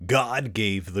God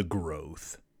gave the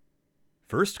growth.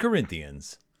 1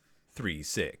 Corinthians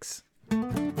 3:6.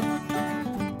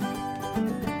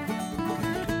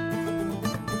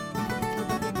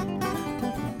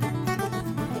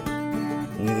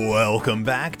 Welcome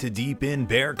back to Deep in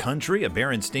Bear Country, a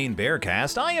Berenstain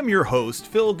Bearcast. I am your host,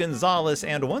 Phil Gonzalez,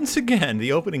 and once again,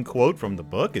 the opening quote from the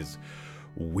book is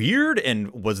weird. And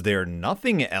was there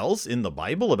nothing else in the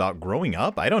Bible about growing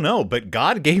up? I don't know, but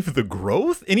God gave the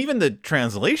growth, and even the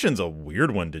translation's a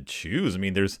weird one to choose. I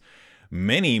mean, there's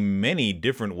many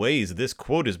different ways this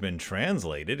quote has been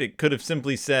translated. It could have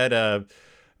simply said,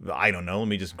 I don't know, let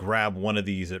me just grab one of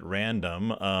these at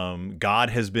random.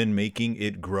 God has been making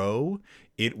it grow.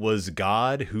 It was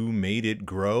God who made it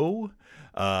grow.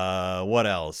 What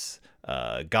else?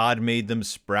 God made them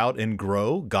sprout and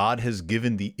grow. God has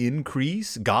given the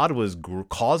increase. God was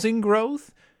causing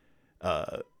growth.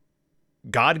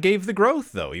 God gave the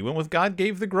growth, though. He went with God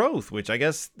gave the growth, which I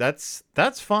guess that's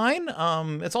fine.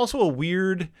 It's also a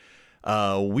weird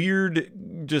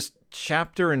just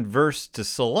chapter and verse to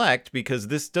select, because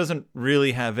this doesn't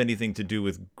really have anything to do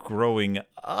with growing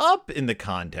up in the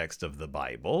context of the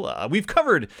Bible. We've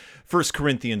covered 1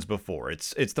 Corinthians before.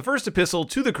 It's the first epistle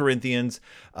to the Corinthians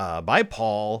by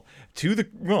Paul to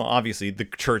obviously the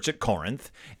church at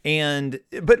Corinth.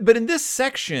 But in this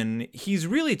section, he's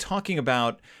really talking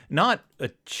about not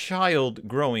a child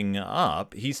growing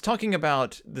up. He's talking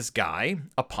about this guy,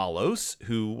 Apollos,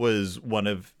 who was one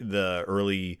of the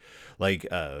early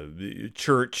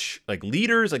church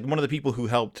leaders, one of the people who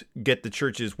helped whip the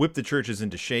churches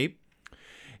into shape.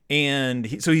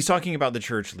 And so he's talking about the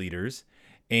church leaders,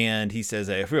 and he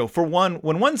says, for one,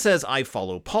 when one says I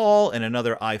follow Paul and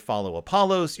another I follow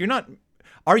Apollos,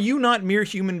 are you not mere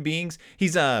human beings?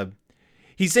 He's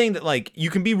saying that you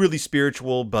can be really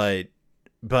spiritual, but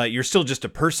you're still just a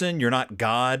person. You're not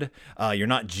God. You're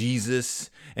not Jesus.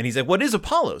 And he's like, what is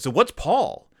Apollos? So what's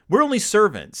Paul? We're only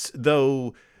servants,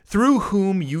 though, through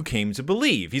whom you came to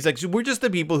believe. He's like, so we're just the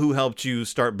people who helped you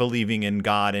start believing in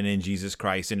God and in Jesus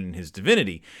Christ and in his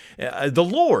divinity. The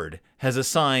Lord has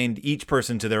assigned each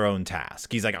person to their own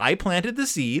task. He's like, I planted the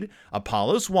seed,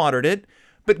 Apollos watered it,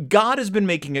 but God has been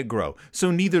making it grow.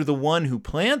 So neither the one who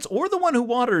plants or the one who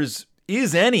waters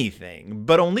is anything,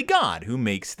 but only God who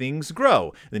makes things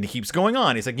grow. Then he keeps going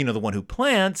on. He's like, the one who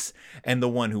plants and the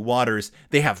one who waters,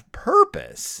 they have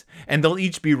purpose, and they'll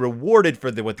each be rewarded for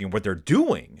what they're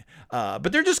doing.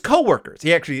 But they're just co-workers.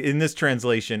 He actually, in this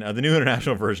translation, the New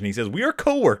International Version, he says, we are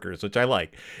co-workers, which I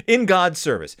like, in God's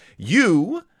service.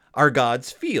 You are God's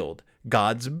field,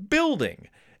 God's building.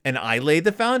 And I laid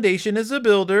the foundation as a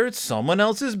builder. Someone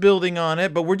else is building on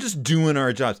it, but we're just doing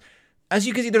our jobs. As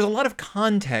you can see, there's a lot of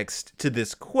context to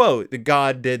this quote that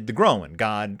God did the growing.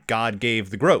 God gave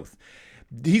the growth.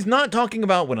 He's not talking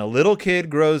about when a little kid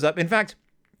grows up. In fact,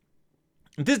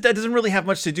 that doesn't really have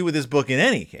much to do with this book in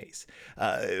any case.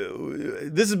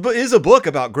 This is a book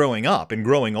about growing up and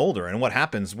growing older and what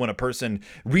happens when a person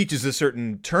reaches a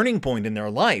certain turning point in their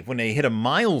life, when they hit a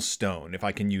milestone, if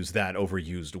I can use that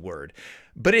overused word.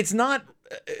 But it's not...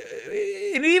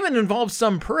 It even involves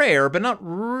some prayer, but not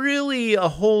really a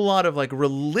whole lot of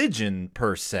religion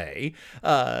per se.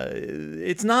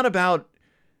 It's not about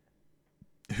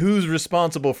who's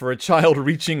responsible for a child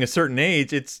reaching a certain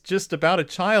age. It's just about a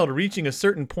child reaching a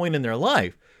certain point in their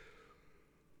life.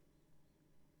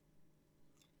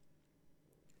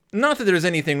 Not that there's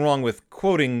anything wrong with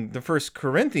quoting the 1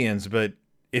 Corinthians, but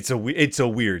it's a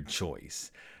weird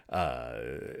choice.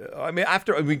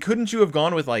 Couldn't you have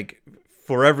gone with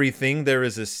for everything there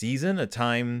is a season, a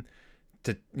time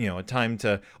to,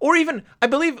 or even, I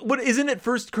believe, isn't it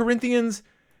 1 Corinthians?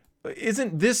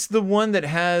 Isn't this the one that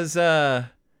has the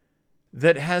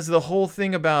whole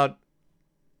thing about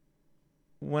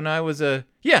when I was a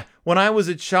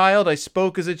child, I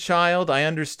spoke as a child, I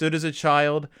understood as a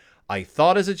child, I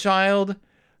thought as a child,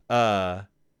 and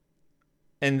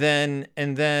then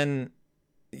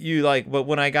you but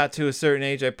when I got to a certain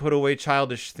age, I put away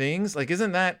childish things.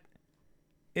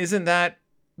 Isn't that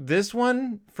this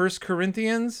one? 1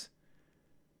 Corinthians?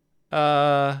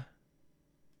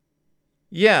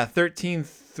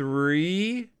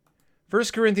 13:3. 1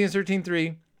 Corinthians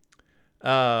 13:3.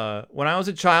 When I was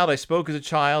a child, I spoke as a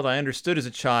child, I understood as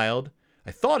a child,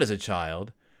 I thought as a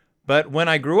child, but when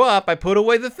I grew up, I put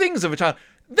away the things of a child.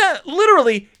 That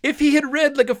literally, if he had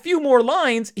read a few more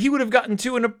lines, he would have gotten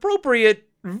to an appropriate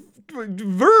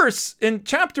verse and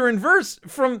chapter and verse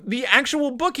from the actual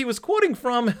book he was quoting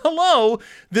from. Hello,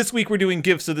 this week we're doing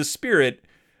Gifts of the Spirit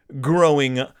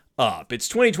growing up. It's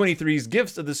 2023's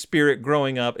Gifts of the Spirit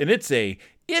growing up, and it's a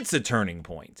turning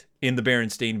point in the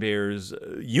Berenstain Bears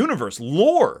universe,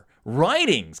 lore,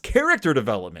 writings, character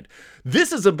development.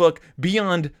 This is a book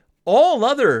beyond all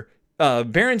other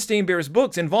Berenstain Bears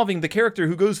books involving the character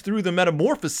who goes through the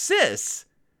metamorphosis.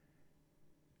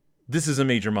 This is a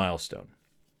major milestone.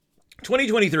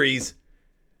 2023's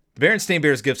Berenstain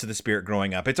Bears Gifts of the Spirit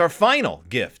Growing Up. It's our final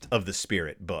Gift of the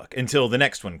Spirit book until the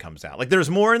next one comes out. Like, there's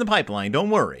more in the pipeline, don't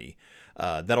worry.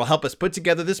 That'll help us put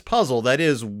together this puzzle that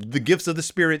is the Gifts of the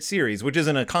Spirit series, which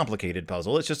isn't a complicated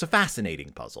puzzle. It's just a fascinating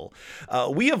puzzle.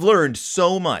 We have learned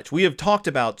so much. We have talked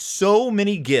about so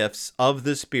many gifts of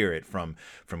the Spirit, from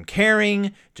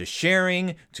caring to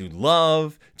sharing to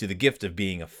love to the gift of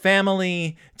being a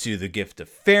family to the gift of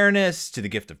fairness to the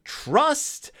gift of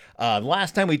trust.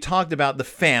 Last time we talked about the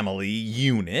family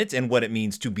unit and what it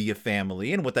means to be a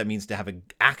family and what that means to have an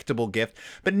actable gift.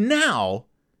 But now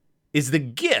is the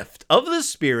gift of the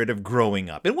Spirit of growing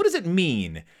up. And what does it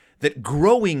mean that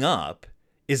growing up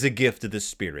is a gift of the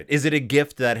Spirit? Is it a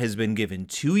gift that has been given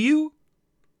to you?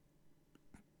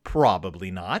 Probably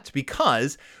not,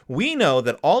 because we know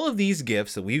that all of these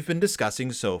gifts that we've been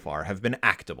discussing so far have been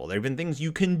actable. They've been things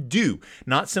you can do,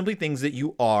 not simply things that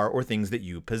you are or things that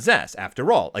you possess.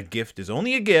 After all, a gift is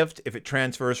only a gift if it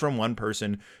transfers from one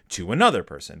person to another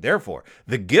person. Therefore,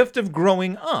 the gift of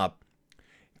growing up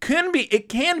can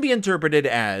be interpreted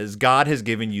as God has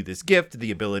given you this gift, the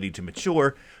ability to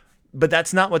mature, but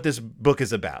that's not what this book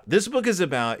is about. This book is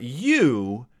about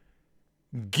you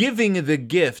giving the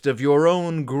gift of your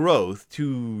own growth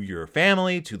to your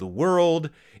family, to the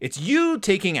world. It's you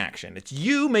taking action. It's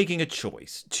you making a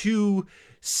choice to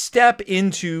step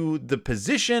into the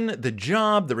position, the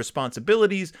job, the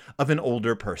responsibilities of an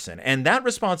older person. And that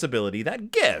responsibility, that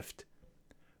gift,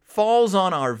 falls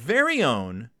on our very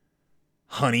own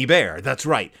Honey Bear. That's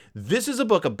right. This is a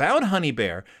book about Honey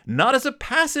Bear, not as a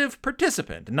passive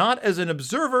participant, not as an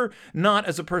observer, not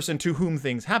as a person to whom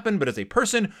things happen, but as a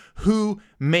person who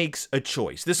makes a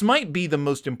choice. This might be the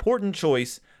most important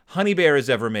choice Honey Bear has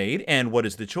ever made. And what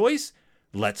is the choice?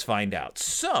 Let's find out.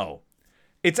 So,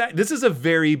 this is a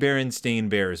very Berenstain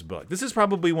Bears book. This is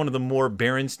probably one of the more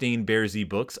Berenstain Bearsy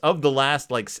books of the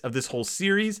last, of this whole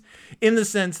series, in the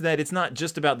sense that it's not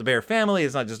just about the Bear family.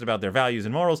 It's not just about their values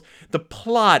and morals. The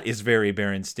plot is very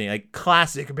Berenstain, like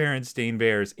classic Berenstain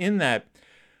Bears, in that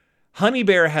Honey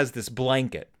Bear has this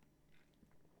blanket.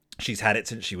 She's had it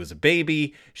since she was a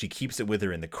baby. She keeps it with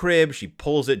her in the crib. She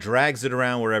pulls it, drags it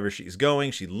around wherever she's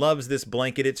going. She loves this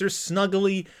blanket. It's her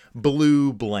snuggly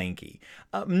blue blankie.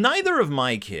 Neither of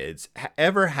my kids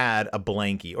ever had a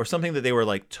blankie or something that they were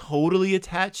like totally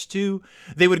attached to.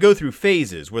 They would go through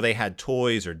phases where they had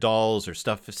toys or dolls or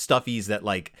stuffies that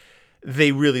like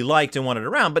they really liked and wanted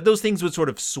around, but those things would sort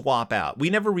of swap out.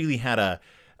 We never really had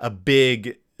a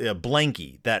big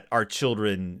blankie that our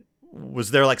children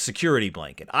was their like security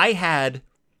blanket. I had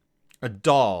a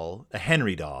doll, a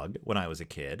Henry dog, when I was a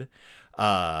kid,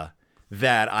 that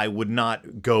I would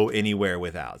not go anywhere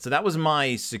without. So that was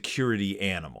my security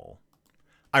animal.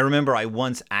 I remember I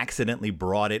once accidentally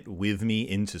brought it with me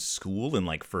into school in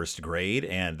like first grade,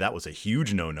 and that was a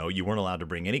huge no-no. You weren't allowed to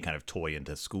bring any kind of toy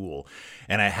into school,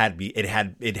 and it had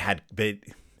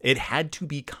to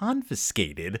be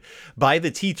confiscated by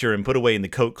the teacher and put away in the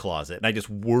coat closet. And I just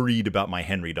worried about my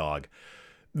Henry dog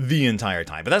the entire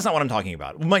time. But that's not what I'm talking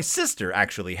about. My sister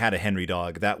actually had a Henry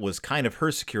dog that was kind of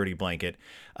her security blanket.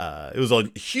 It was a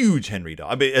huge Henry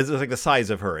dog. I mean, it was like the size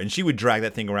of her. And she would drag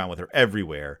that thing around with her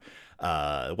everywhere.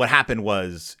 What happened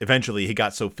was eventually he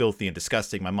got so filthy and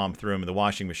disgusting, my mom threw him in the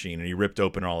washing machine and he ripped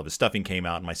open and all of his stuffing came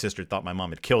out and my sister thought my mom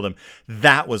had killed him.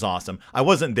 That was awesome. I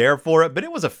wasn't there for it, but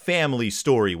it was a family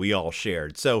story we all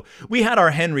shared. So we had our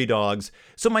Henry dogs.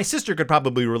 So my sister could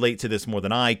probably relate to this more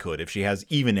than I could if she has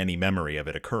even any memory of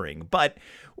it occurring. But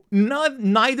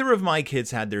neither of my kids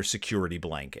had their security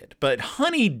blanket, but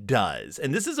Honey does.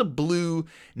 And this is a blue,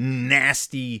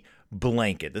 nasty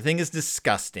blanket. The thing is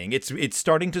disgusting. It's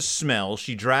starting to smell.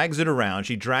 She drags it around.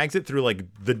 She drags it through like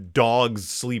the dog's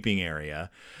sleeping area.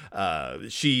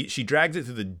 She drags it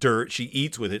through the dirt. She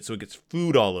eats with it, so it gets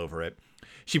food all over it.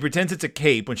 She pretends it's a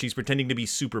cape when she's pretending to be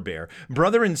Super Bear.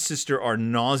 Brother and sister are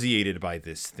nauseated by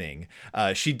this thing.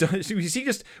 We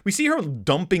see her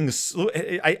dumping.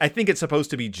 I think it's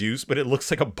supposed to be juice, but it looks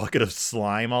like a bucket of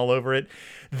slime all over it.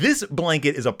 This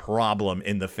blanket is a problem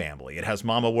in the family. It has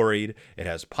Mama worried. It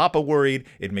has Papa worried.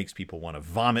 It makes people want to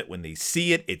vomit when they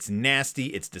see it. It's nasty.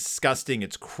 It's disgusting.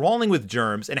 It's crawling with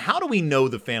germs. And how do we know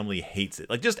the family hates it?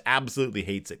 Like, just absolutely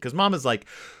hates it. Because Mama's like,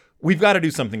 we've got to do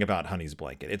something about Honey's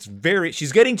blanket.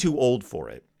 She's getting too old for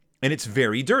it, and it's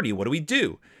very dirty. What do we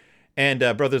do? And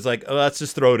Brother's like, let's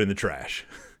just throw it in the trash.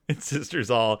 And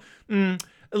Sister's all,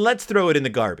 let's throw it in the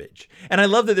garbage. And I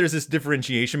love that there's this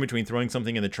differentiation between throwing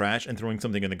something in the trash and throwing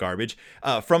something in the garbage.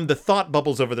 From the thought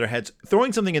bubbles over their heads,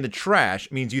 throwing something in the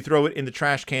trash means you throw it in the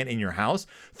trash can in your house.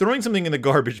 Throwing something in the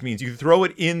garbage means you throw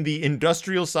it in the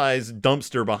industrial-sized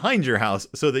dumpster behind your house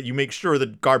so that you make sure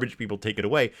that garbage people take it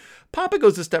away. Papa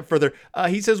goes a step further.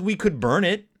 He says we could burn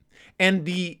it. And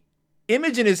the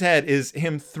image in his head is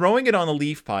him throwing it on the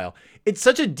leaf pile. It's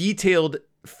such a detailed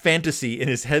fantasy in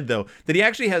his head, though, that he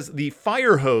actually has the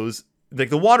fire hose, like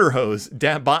the water hose,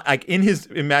 like in his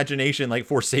imagination, like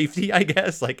for safety, I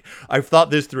guess. Like, I've thought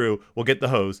this through. We'll get the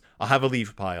hose. I'll have a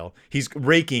leaf pile. He's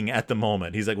raking at the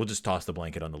moment. He's like, we'll just toss the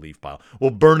blanket on the leaf pile.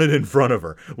 We'll burn it in front of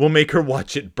her. We'll make her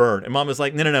watch it burn. And Mama's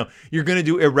like, no. You're going to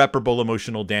do irreparable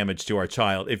emotional damage to our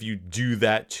child if you do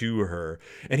that to her.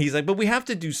 And he's like, but we have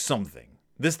to do something.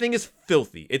 This thing is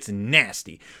filthy. It's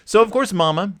nasty. So, of course,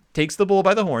 Mama takes the bull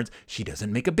by the horns. She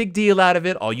doesn't make a big deal out of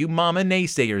it. All you mama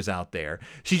naysayers out there.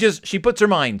 She puts her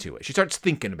mind to it. She starts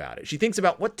thinking about it. She thinks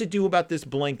about what to do about this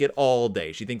blanket all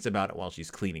day. She thinks about it while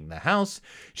she's cleaning the house.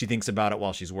 She thinks about it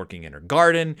while she's working in her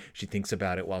garden. She thinks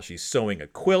about it while she's sewing a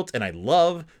quilt. And I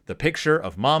love the picture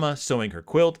of Mama sewing her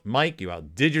quilt. Mike, you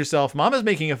outdid yourself. Mama's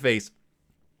making a face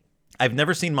I've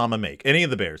never seen Mama make, any of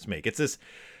the bears make. It's this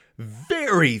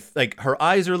very, like, her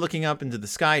eyes are looking up into the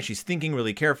sky. She's thinking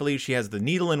really carefully. She has the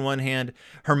needle in one hand.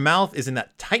 Her mouth is in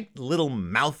that tight little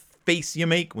mouth face you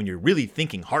make when you're really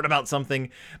thinking hard about something,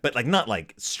 but like not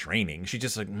like straining. She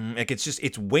just like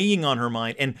it's weighing on her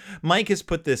mind. And Mike has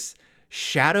put this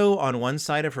shadow on one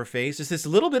side of her face, just this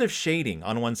little bit of shading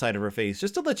on one side of her face,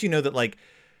 just to let you know that, like,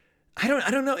 I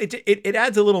don't know. It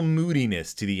adds a little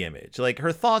moodiness to the image. Like,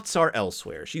 her thoughts are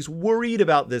elsewhere. She's worried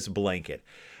about this blanket.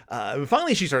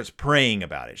 Finally, she starts praying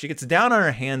about it. She gets down on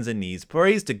her hands and knees,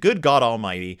 prays to good God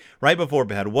Almighty right before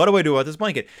bed. What do I do about this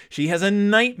blanket? She has a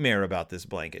nightmare about this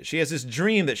blanket. She has this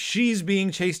dream that she's being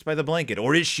chased by the blanket.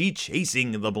 Or is she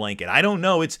chasing the blanket? I don't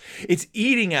know. It's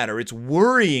eating at her. It's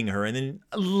worrying her. And then,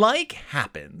 like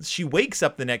happens, she wakes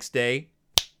up the next day.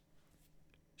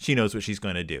 She knows what she's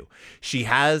going to do. She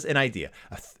has an idea.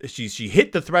 She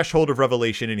hit the threshold of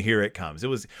revelation, and here it comes.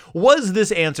 Was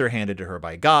this answer handed to her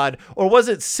by God, or was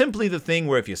it simply the thing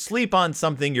where if you sleep on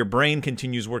something, your brain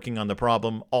continues working on the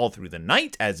problem all through the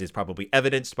night, as is probably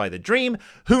evidenced by the dream?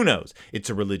 Who knows?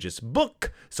 It's a religious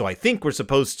book, so I think we're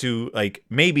supposed to, like,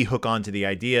 maybe hook on to the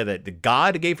idea that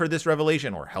God gave her this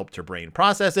revelation or helped her brain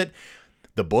process it.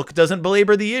 The book doesn't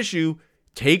belabor the issue.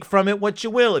 Take from it what you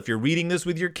will. If you're reading this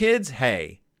with your kids,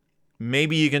 hey,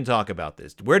 maybe you can talk about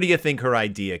this. Where do you think her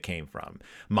idea came from?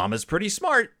 Mama's pretty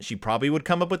smart. She probably would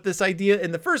come up with this idea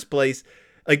in the first place.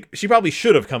 Like, she probably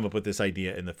should have come up with this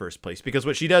idea in the first place, because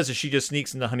what she does is she just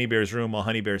sneaks into Honey Bear's room while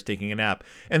Honey Bear's taking a nap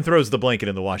and throws the blanket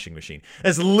in the washing machine.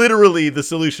 That's literally the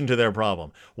solution to their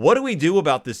problem. What do we do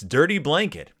about this dirty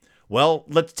blanket? Well,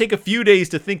 let's take a few days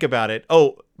to think about it.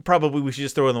 Oh, probably we should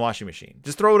just throw it in the washing machine.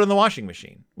 Just throw it in the washing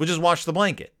machine. We'll just wash the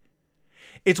blanket.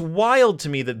 It's wild to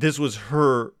me that this was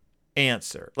her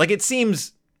answer. Like, it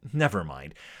seems, never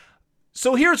mind.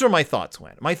 So here's where my thoughts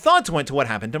went. My thoughts went to what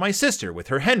happened to my sister with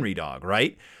her Henry dog,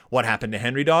 right? What happened to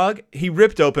Henry dog? He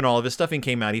ripped open all of his stuff and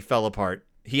came out. He fell apart.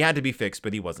 He had to be fixed,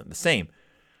 but he wasn't the same.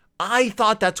 I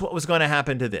thought that's what was going to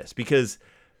happen to this, because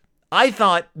I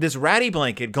thought this ratty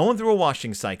blanket going through a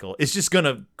washing cycle is just going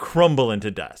to crumble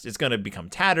into dust. It's going to become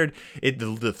tattered.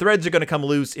 The threads are going to come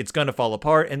loose. It's going to fall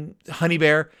apart. And Honey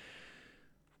Bear,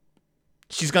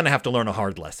 she's going to have to learn a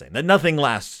hard lesson, that nothing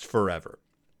lasts forever.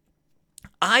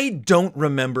 I don't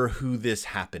remember who this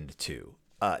happened to.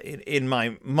 In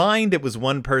my mind, it was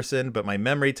one person, but my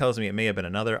memory tells me it may have been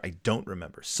another. I don't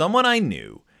remember. Someone I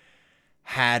knew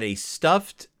had a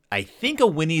stuffed, I think, a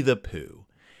Winnie the Pooh.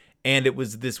 And it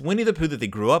was this Winnie the Pooh that they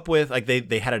grew up with. Like,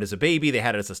 they had it as a baby. They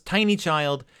had it as a tiny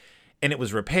child. And it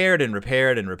was repaired and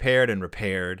repaired and repaired and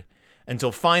repaired,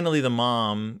 until finally the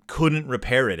mom couldn't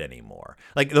repair it anymore.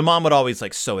 Like, the mom would always,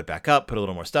 like, sew it back up, put a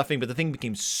little more stuffing, but the thing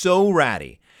became so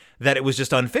ratty that it was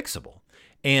just unfixable.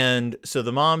 And so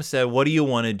the mom said, what do you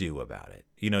want to do about it?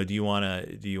 You know, do you want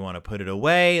to put it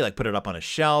away, like put it up on a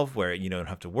shelf where you don't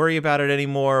have to worry about it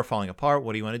anymore, falling apart?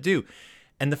 What do you want to do?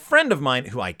 And the friend of mine,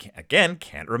 who I, again,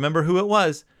 can't remember who it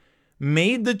was,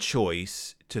 made the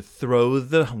choice to throw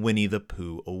the Winnie the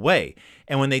Pooh away.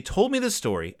 And when they told me the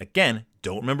story, again,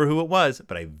 don't remember who it was,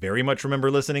 but I very much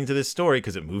remember listening to this story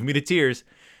because it moved me to tears.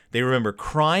 They remember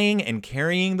crying and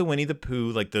carrying the Winnie the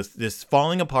Pooh, like this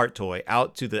falling apart toy,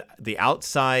 out to the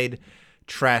outside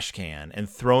trash can and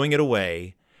throwing it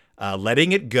away,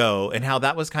 letting it go, and how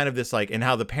that was kind of this, like, and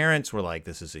how the parents were like,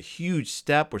 this is a huge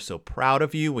step. We're so proud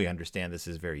of you. We understand this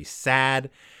is very sad.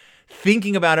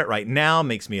 thinking about it right now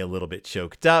makes me a little bit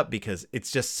choked up because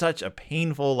it's just such a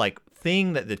painful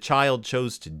thing that the child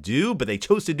chose to do, but they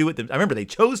chose to do it. I remember they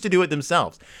chose to do it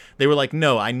themselves. They were like,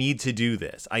 no, I need to do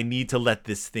this. I need to let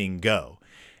this thing go.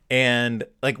 And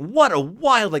what a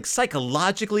wild,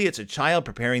 psychologically, it's a child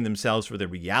preparing themselves for the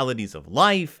realities of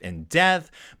life and death,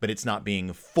 but it's not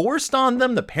being forced on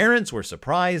them. The parents were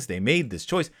surprised they made this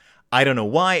choice. I don't know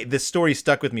why. This story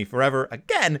stuck with me forever.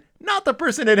 Again, not the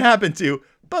person it happened to,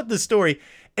 but the story.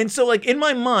 And so in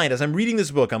my mind, as I'm reading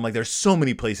this book, I'm like, there's so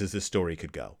many places this story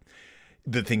could go.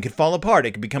 The thing could fall apart.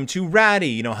 It could become too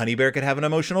ratty. Honey Bear could have an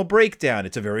emotional breakdown.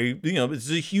 It's a very,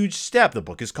 it's a huge step. The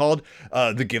book is called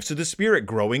The Gifts of the Spirit,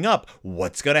 Growing Up.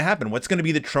 What's going to happen? What's going to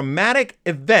be the traumatic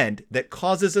event that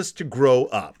causes us to grow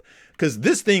up? Because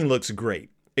this thing looks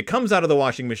great. It comes out of the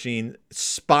washing machine,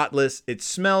 spotless. It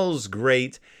smells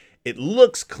great. It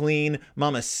looks clean.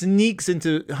 Mama sneaks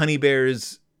into Honey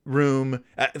Bear's room.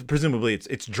 Presumably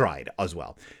it's dried as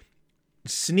well.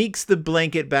 Sneaks the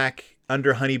blanket back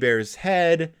under Honey Bear's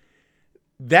head.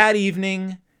 That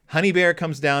evening, Honey Bear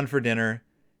comes down for dinner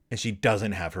and she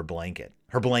doesn't have her blanket,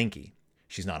 her blankie.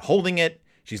 She's not holding it.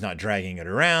 She's not dragging it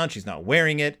around. She's not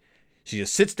wearing it. She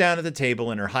just sits down at the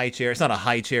table in her high chair. It's not a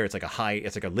high chair. It's like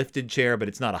a lifted chair, but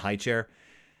it's not a high chair.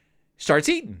 Starts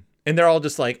eating. And they're all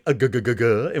just like,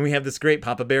 and we have this great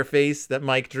Papa Bear face that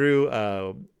Mike drew.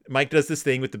 Mike does this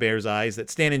thing with the bear's eyes that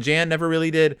Stan and Jan never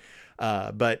really did.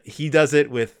 But he does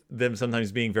it with them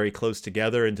sometimes being very close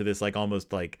together into this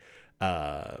almost I'm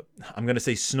going to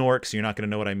say snorks. You're not going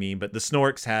to know what I mean. But the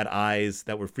snorks had eyes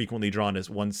that were frequently drawn as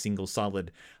one single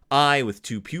solid eye with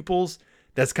two pupils.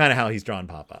 That's kind of how he's drawn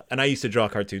Papa. And I used to draw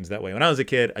cartoons that way. When I was a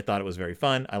kid, I thought it was very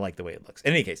fun. I like the way it looks.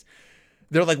 In any case,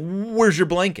 they're like, where's your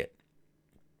blanket?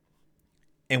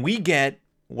 And we get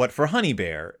what for Honey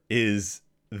Bear is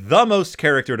the most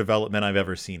character development I've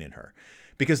ever seen in her.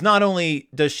 Because not only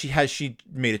has she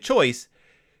made a choice,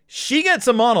 she gets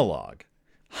a monologue.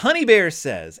 Honey Bear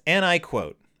says, and I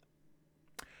quote,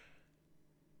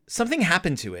 "Something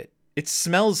happened to it. It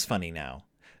smells funny now.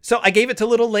 So I gave it to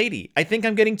little lady. I think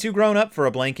I'm getting too grown up for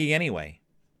a blankie anyway."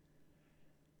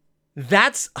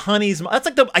 That's Honey's. That's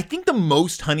I think the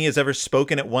most Honey has ever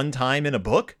spoken at one time in a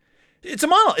book. It's a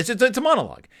monologue. It's a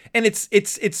monologue, and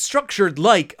it's structured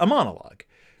like a monologue.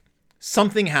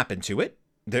 Something happened to it.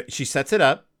 She sets it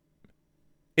up.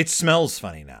 It smells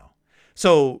funny now.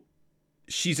 So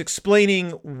she's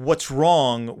explaining what's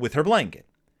wrong with her blanket.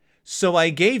 So I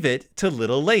gave it to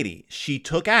little lady. She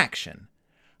took action.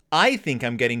 I think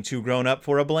I'm getting too grown up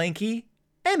for a blankie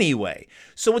anyway.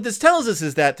 So what this tells us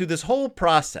is that through this whole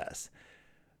process,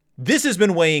 this has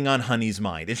been weighing on Honey's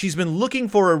mind, and she's been looking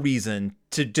for a reason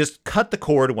to just cut the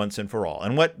cord once and for all.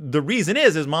 And what the reason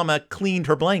is Mama cleaned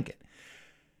her blanket.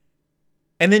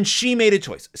 And then she made a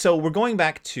choice. So we're going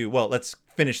back to, let's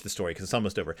finish the story because it's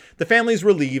almost over. The family's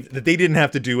relieved that they didn't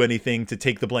have to do anything to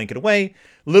take the blanket away.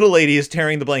 Little lady is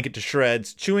tearing the blanket to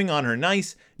shreds, chewing on her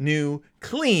nice, new,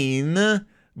 clean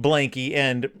blankie.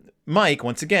 And Mike,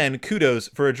 once again, kudos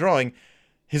for a drawing.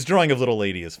 His drawing of little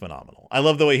lady is phenomenal. I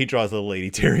love the way he draws little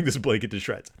lady tearing this blanket to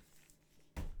shreds.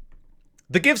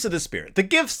 The gifts of the Spirit. The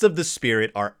gifts of the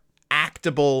Spirit are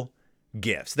actable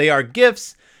gifts. They are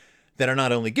gifts that are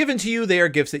not only given to you, they are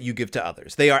gifts that you give to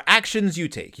others. They are actions you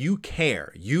take. You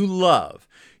care. You love.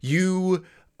 You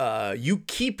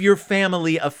keep your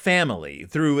family a family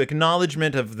through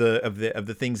acknowledgement of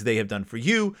the things they have done for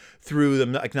you, through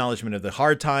the acknowledgement of the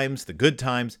hard times, the good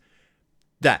times.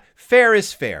 That fair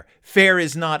is fair. Fair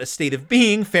is not a state of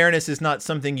being. Fairness is not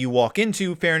something you walk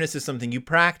into. Fairness is something you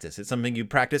practice. It's something you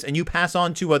practice and you pass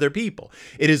on to other people.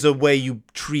 It is a way you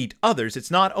treat others. It's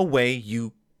not a way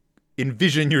you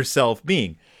envision yourself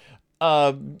being.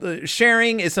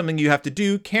 Sharing is something you have to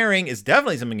do. Caring is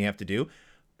definitely something you have to do.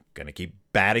 Gonna keep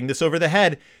batting this over the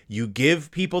head. You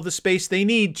give people the space they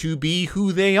need to be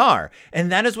who they are.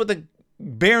 And that is what the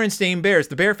Berenstain Bears,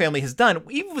 the Bear family, has done,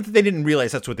 even if they didn't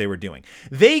realize that's what they were doing.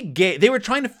 They were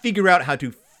trying to figure out how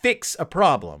to fix a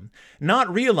problem,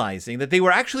 not realizing that they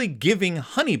were actually giving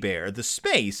Honey Bear the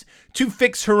space to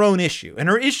fix her own issue. And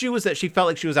her issue was that she felt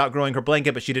like she was outgrowing her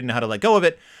blanket, but she didn't know how to let go of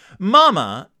it.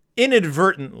 Mama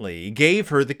inadvertently gave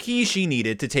her the key she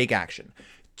needed to take action,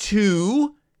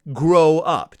 to grow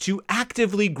up, to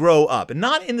actively grow up. And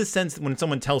not in the sense that when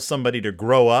someone tells somebody to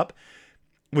grow up,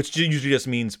 which usually just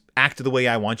means act the way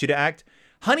I want you to act.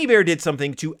 Honey Bear did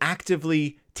something to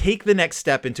actively take the next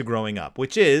step into growing up,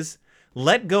 which is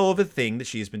let go of a thing that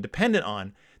she has been dependent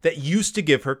on that used to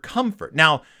give her comfort.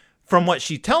 Now, from what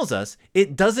she tells us,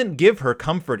 it doesn't give her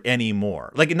comfort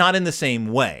anymore. Like, not in the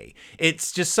same way.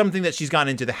 It's just something that she's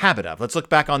gotten into the habit of. Let's look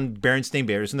back on Berenstain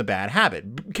Bears and the bad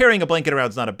habit. Carrying a blanket around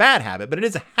is not a bad habit, but it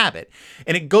is a habit.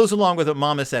 And it goes along with what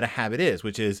Mama said a habit is,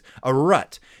 which is a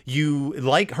rut. You,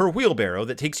 like her wheelbarrow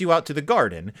that takes you out to the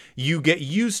garden, you get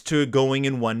used to going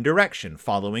in one direction,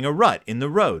 following a rut in the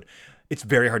road. It's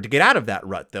very hard to get out of that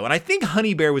rut, though. And I think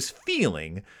Honey Bear was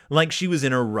feeling like she was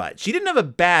in a rut. She didn't have a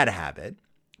bad habit,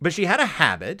 but she had a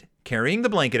habit, carrying the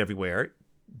blanket everywhere,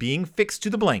 being fixed to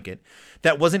the blanket,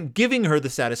 that wasn't giving her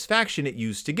the satisfaction it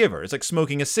used to give her. It's like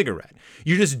smoking a cigarette.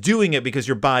 You're just doing it because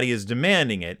your body is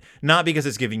demanding it, not because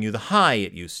it's giving you the high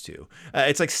it used to.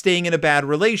 It's like staying in a bad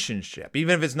relationship,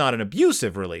 even if it's not an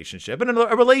abusive relationship, but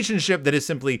a relationship that is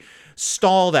simply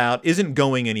stalled out, isn't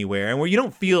going anywhere, and where you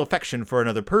don't feel affection for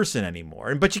another person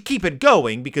anymore. But you keep it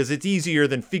going because it's easier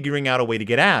than figuring out a way to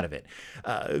get out of it.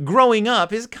 Growing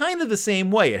up is kind of the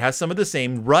same way. It has some of the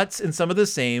same ruts and some of the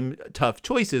same tough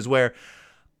choices where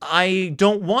I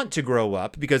don't want to grow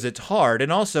up because it's hard.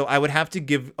 And also I would have to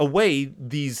give away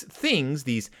these things,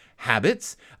 these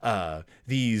habits,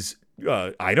 these,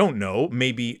 I don't know,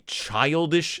 maybe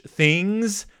childish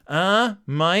things.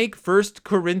 Mike, 1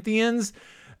 Corinthians,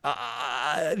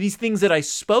 these things that I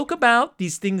spoke about,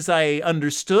 these things I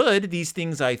understood, these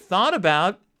things I thought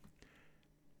about.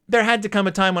 There had to come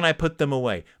a time when I put them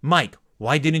away. Mike,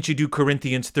 why didn't you do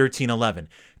Corinthians 13:11?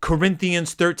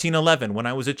 Corinthians 13:11. When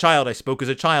I was a child, I spoke as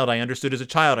a child. I understood as a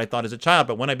child. I thought as a child.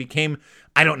 But when I became,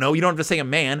 I don't know, you don't have to say a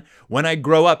man. When I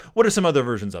grow up, what are some other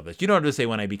versions of this? You don't have to say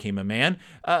when I became a man.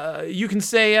 You can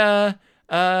say,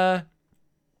 when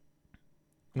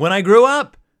I grew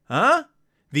up.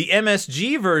 The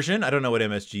MSG version, I don't know what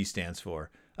MSG stands for.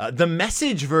 The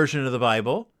Message version of the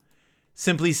Bible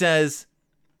simply says,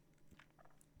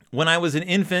 when I was an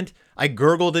infant, I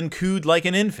gurgled and cooed like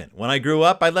an infant. When I grew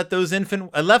up, I left those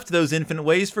infant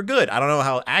ways for good. I don't know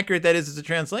how accurate that is as a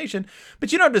translation,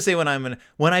 but you don't have to say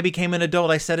when I became an adult,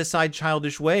 I set aside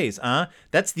childish ways.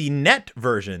 That's the NET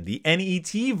version, the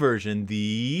NET version,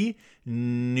 the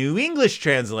New English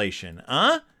translation.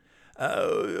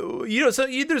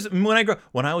 There's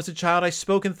when I was a child, I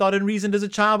spoke and thought and reasoned as a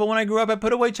child, but when I grew up, I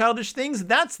put away childish things.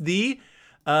 That's the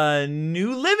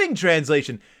New Living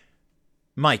Translation.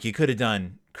 Mike, you could have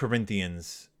done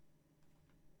Corinthians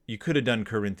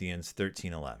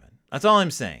 13:11. That's all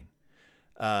I'm saying.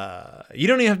 You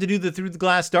don't even have to do the through the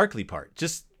glass darkly part,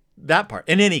 just that part.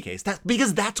 In any case,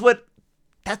 that's what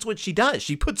she does.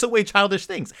 She puts away childish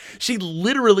things. She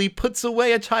literally puts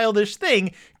away a childish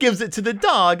thing, gives it to the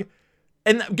dog,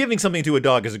 and giving something to a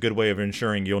dog is a good way of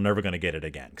ensuring you're never going to get it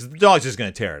again, because the dog's just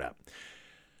going to tear it up.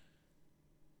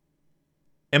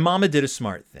 And Mama did a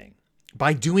smart thing.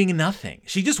 By doing nothing.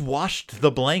 She just washed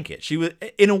the blanket. She was,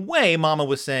 in a way, Mama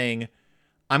was saying,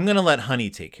 I'm going to let Honey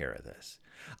take care of this.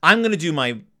 I'm going to do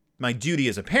my duty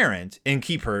as a parent and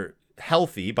keep her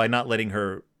healthy by not letting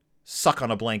her suck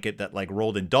on a blanket that like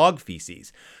rolled in dog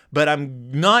feces. But I'm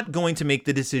not going to make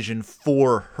the decision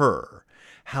for her.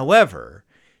 However,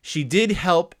 she did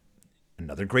help.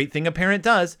 Another great thing a parent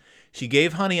does. She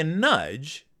gave Honey a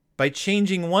nudge by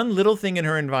changing one little thing in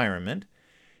her environment.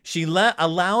 She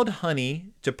allowed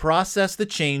Honey to process the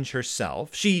change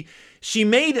herself. She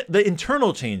made the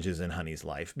internal changes in Honey's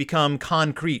life become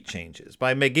concrete changes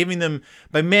by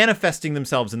manifesting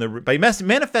themselves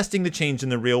manifesting the change in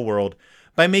the real world,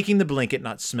 by making the blanket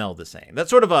not smell the same. That's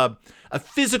sort of a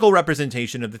physical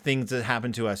representation of the things that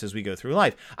happen to us as we go through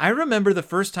life. I remember the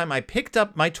first time I picked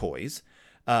up my toys,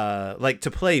 like to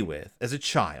play with as a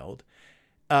child,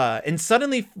 and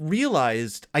suddenly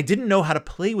realized I didn't know how to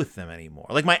play with them anymore.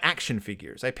 Like my action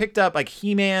figures. I picked up like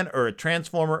He-Man or a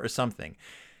Transformer or something,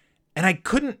 and I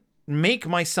couldn't make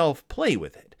myself play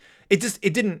with it.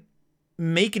 It didn't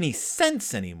make any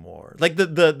sense anymore. Like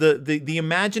the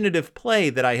imaginative play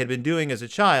that I had been doing as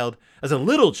a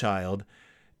little child,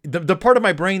 the part of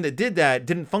my brain that did that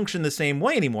didn't function the same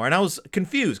way anymore. And I was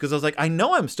confused because I was like, I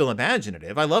know I'm still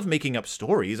imaginative. I love making up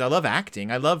stories. I love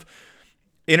acting. I love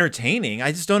entertaining.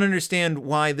 I just don't understand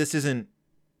why this isn't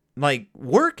like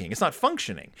working. It's not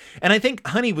functioning. And I think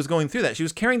Honey was going through that. She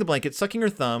was carrying the blanket, sucking her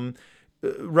thumb,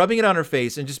 rubbing it on her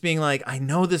face, and just being like, I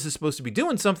know this is supposed to be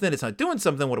doing something. It's not doing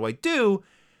something. What do I do?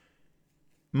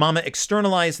 Mama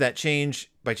externalized that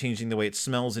change by changing the way it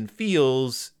smells and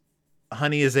feels.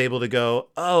 Honey is able to go,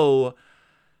 oh,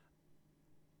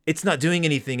 it's not doing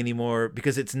anything anymore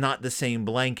because it's not the same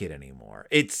blanket anymore.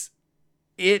 It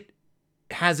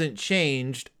hasn't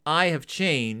changed. I have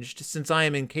changed. Since I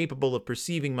am incapable of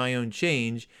perceiving my own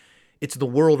change, it's the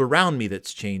world around me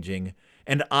that's changing,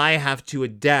 and I have to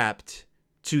adapt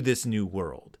to this new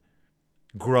world.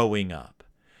 Growing up.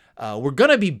 We're going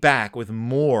to be back with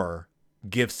more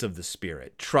Gifts of the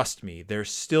Spirit. Trust me, they're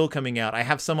still coming out. I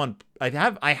have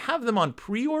them on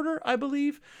pre-order, I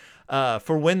believe,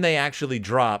 for when they actually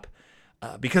drop,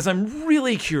 because I'm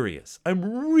really curious.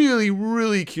 I'm really,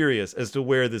 really curious as to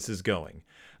where this is going.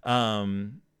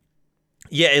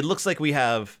 It looks like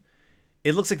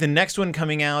the next one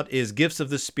coming out is Gifts of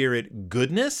the Spirit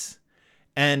Goodness.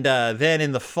 And then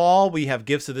in the fall, we have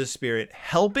Gifts of the Spirit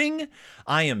Helping.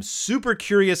 I am super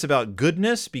curious about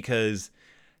Goodness, because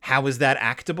how is that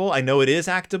actable? I know it is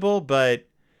actable, but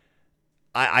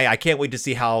I can't wait to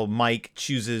see how Mike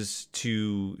chooses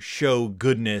to show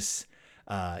goodness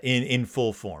in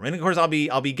full form. And of course, I'll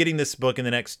be getting this book in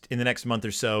the next month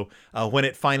or so when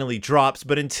it finally drops.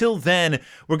 But until then,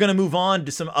 we're going to move on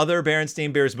to some other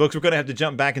Berenstain Bears books. We're going to have to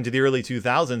jump back into the early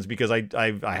 2000s, because I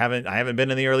haven't been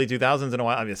in the early 2000s in a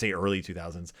while. I'm going to say early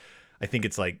 2000s. I think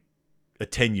it's like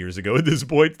 10 years ago at this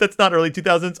point. That's not early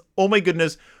 2000s. Oh my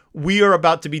goodness. We are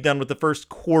about to be done with the first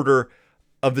quarter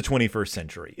of the 21st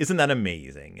century. Isn't that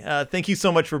amazing? Thank you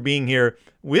so much for being here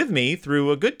with me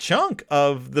through a good chunk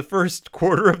of the first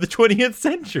quarter of the 20th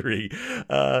century.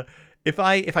 If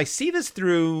I see this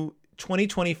through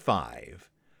 2025,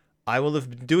 I will have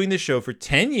been doing this show for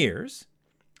 10 years,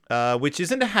 which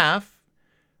isn't a half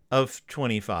of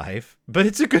 25, but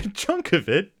it's a good chunk of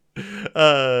it.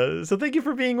 So thank you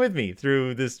for being with me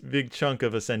through this big chunk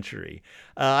of a century.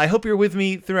 I hope you're with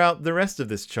me throughout the rest of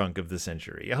this chunk of the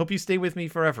century. I hope you stay with me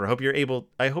forever.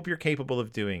 I hope you're capable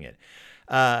of doing it.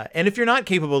 And if you're not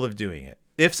capable of doing it,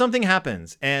 if something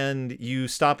happens and you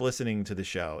stop listening to the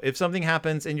show, if something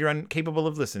happens and you're incapable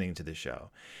of listening to the show,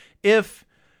 if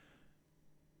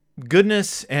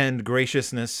goodness and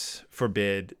graciousness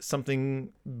forbid something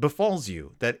befalls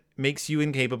you that makes you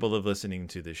incapable of listening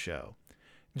to the show,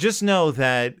 just know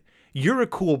that you're a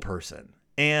cool person.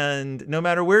 And no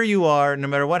matter where you are, no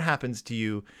matter what happens to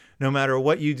you, no matter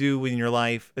what you do in your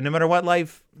life, and no matter what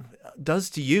life does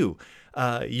to you,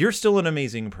 you're still an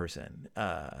amazing person.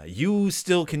 You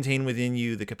still contain within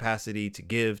you the capacity to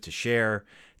give, to share,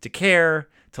 to care,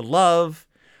 to love,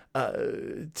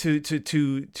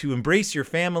 to embrace your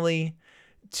family,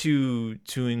 to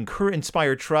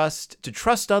inspire trust, to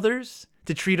trust others,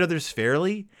 to treat others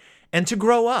fairly, and to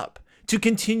grow up. To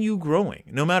continue growing,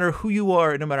 no matter who you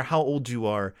are, no matter how old you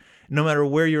are, no matter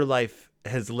where your life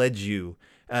has led you,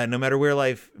 no matter where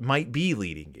life might be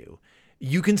leading you,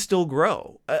 you can still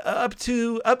grow up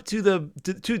to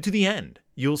the end.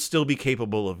 You'll still be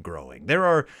capable of growing. There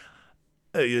are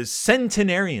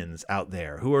centenarians out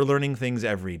there who are learning things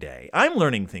every day. I'm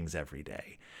learning things every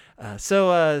day.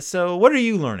 So what are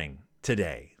you learning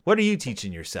today? What are you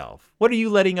teaching yourself? What are you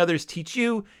letting others teach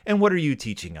you? And what are you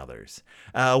teaching others?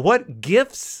 What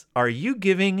gifts are you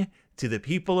giving to the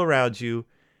people around you?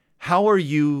 How are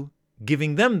you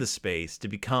giving them the space to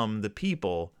become the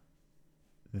people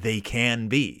they can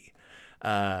be?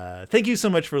 Thank you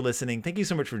so much for listening. Thank you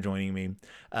so much for joining me.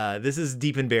 This is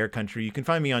Deep in Bear Country. You can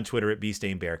find me on Twitter at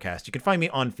 @BStainBearcast. You can find me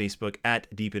on Facebook at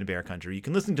Deep in Bear Country. You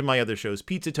can listen to my other shows,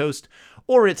 Pizza Toast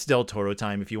or It's Del Toro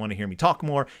Time, if you want to hear me talk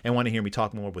more and want to hear me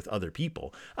talk more with other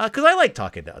people. Because I like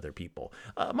talking to other people.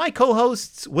 My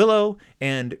co-hosts, Willow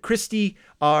and Christy,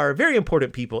 are very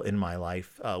important people in my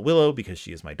life. Willow, because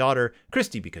she is my daughter.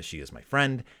 Christy, because she is my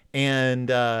friend. And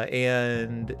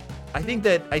I think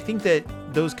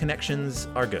that those connections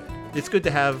are good. It's good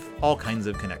to have all kinds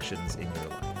of connections in your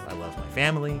life. I love my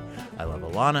family. I love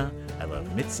Alana. I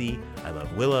love Mitzi. I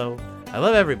love Willow. I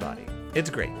love everybody. It's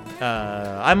great.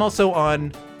 I'm also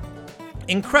on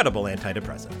incredible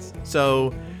antidepressants,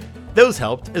 so those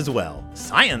helped as well.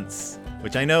 Science,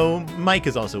 which I know Mike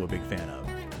is also a big fan of.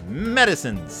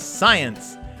 Medicine,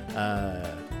 science,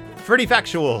 pretty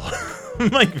factual.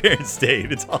 Mike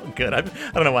Berenstain. It's all good. I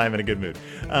don't know why I'm in a good mood.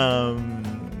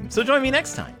 So join me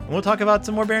next time, and we'll talk about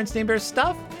some more Berenstain Bears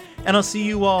stuff, and I'll see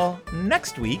you all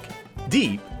next week,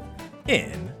 deep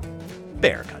in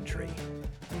Bear Country.